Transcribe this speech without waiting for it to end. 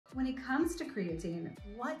it comes to creatine,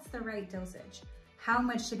 what's the right dosage? How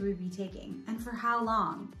much should we be taking? And for how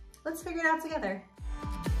long? Let's figure it out together.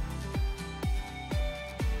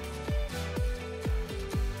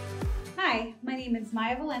 Hi, my name is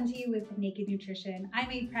Maya Valenti with Naked Nutrition. I'm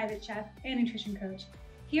a private chef and nutrition coach,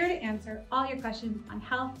 here to answer all your questions on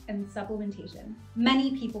health and supplementation.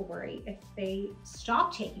 Many people worry if they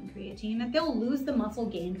stop taking creatine that they'll lose the muscle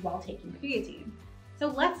gained while taking creatine. So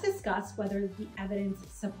let's discuss whether the evidence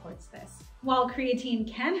supports this. While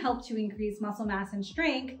creatine can help to increase muscle mass and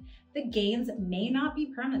strength, the gains may not be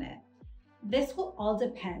permanent. This will all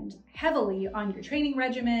depend heavily on your training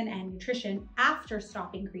regimen and nutrition after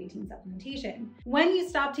stopping creatine supplementation. When you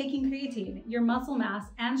stop taking creatine, your muscle mass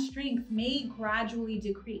and strength may gradually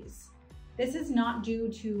decrease. This is not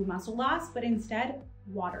due to muscle loss, but instead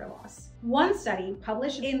water loss. One study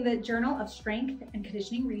published in the Journal of Strength and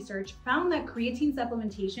Conditioning Research found that creatine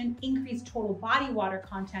supplementation increased total body water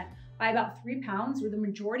content by about 3 pounds, with the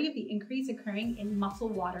majority of the increase occurring in muscle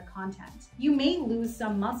water content. You may lose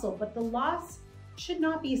some muscle, but the loss should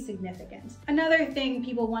not be significant. Another thing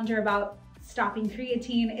people wonder about stopping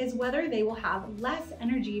creatine is whether they will have less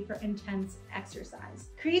energy for intense exercise.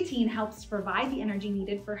 Creatine helps to provide the energy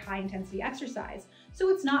needed for high intensity exercise, so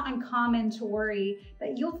it's not uncommon to worry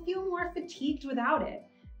that you'll feel more fatigued without it.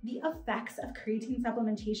 The effects of creatine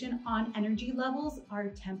supplementation on energy levels are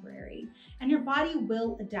temporary, and your body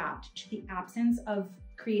will adapt to the absence of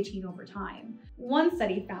creatine over time. One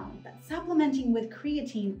study found that supplementing with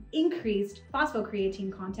creatine increased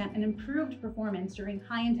phosphocreatine content and improved performance during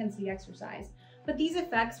high-intensity exercise, but these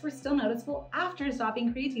effects were still noticeable after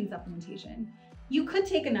stopping creatine supplementation. You could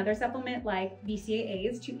take another supplement like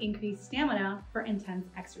BCAAs to increase stamina for intense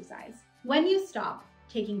exercise. When you stop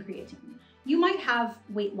taking creatine, you might have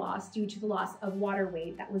weight loss due to the loss of water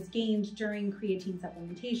weight that was gained during creatine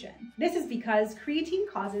supplementation. This is because creatine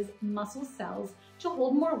causes muscle cells to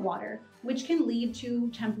hold more water, which can lead to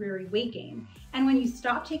temporary weight gain. And when you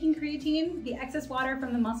stop taking creatine, the excess water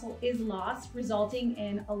from the muscle is lost, resulting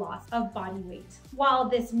in a loss of body weight. While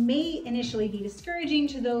this may initially be discouraging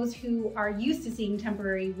to those who are used to seeing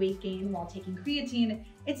temporary weight gain while taking creatine,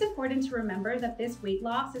 it's important to remember that this weight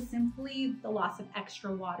loss is simply the loss of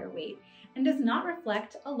extra water weight and does not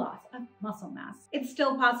reflect a loss of muscle mass. It's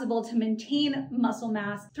still possible to maintain muscle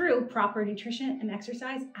mass through proper nutrition and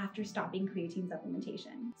exercise after stopping creatine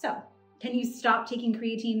supplementation. So, can you stop taking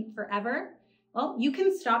creatine forever? Well, you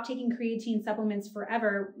can stop taking creatine supplements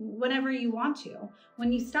forever whenever you want to.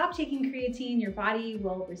 When you stop taking creatine, your body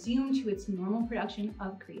will resume to its normal production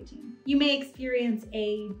of creatine. You may experience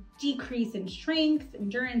a decrease in strength,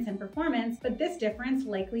 endurance, and performance, but this difference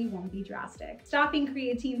likely won't be drastic. Stopping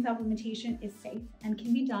creatine supplementation is safe and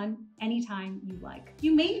can be done anytime you like.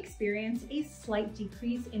 You may experience a slight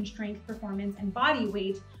decrease in strength, performance, and body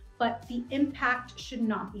weight, but the impact should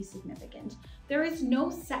not be significant. There is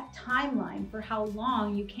no set timeline for how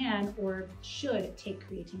long you can or should take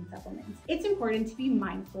creatine supplements. It's important to be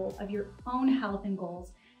mindful of your own health and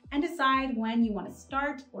goals and decide when you want to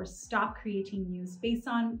start or stop creatine use based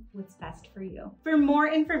on what's best for you. For more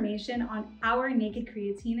information on our Naked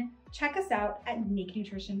Creatine, check us out at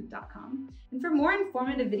nakednutrition.com. And for more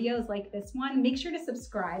informative videos like this one, make sure to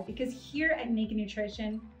subscribe, because here at Naked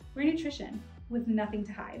Nutrition, we're nutrition with nothing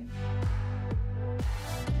to hide.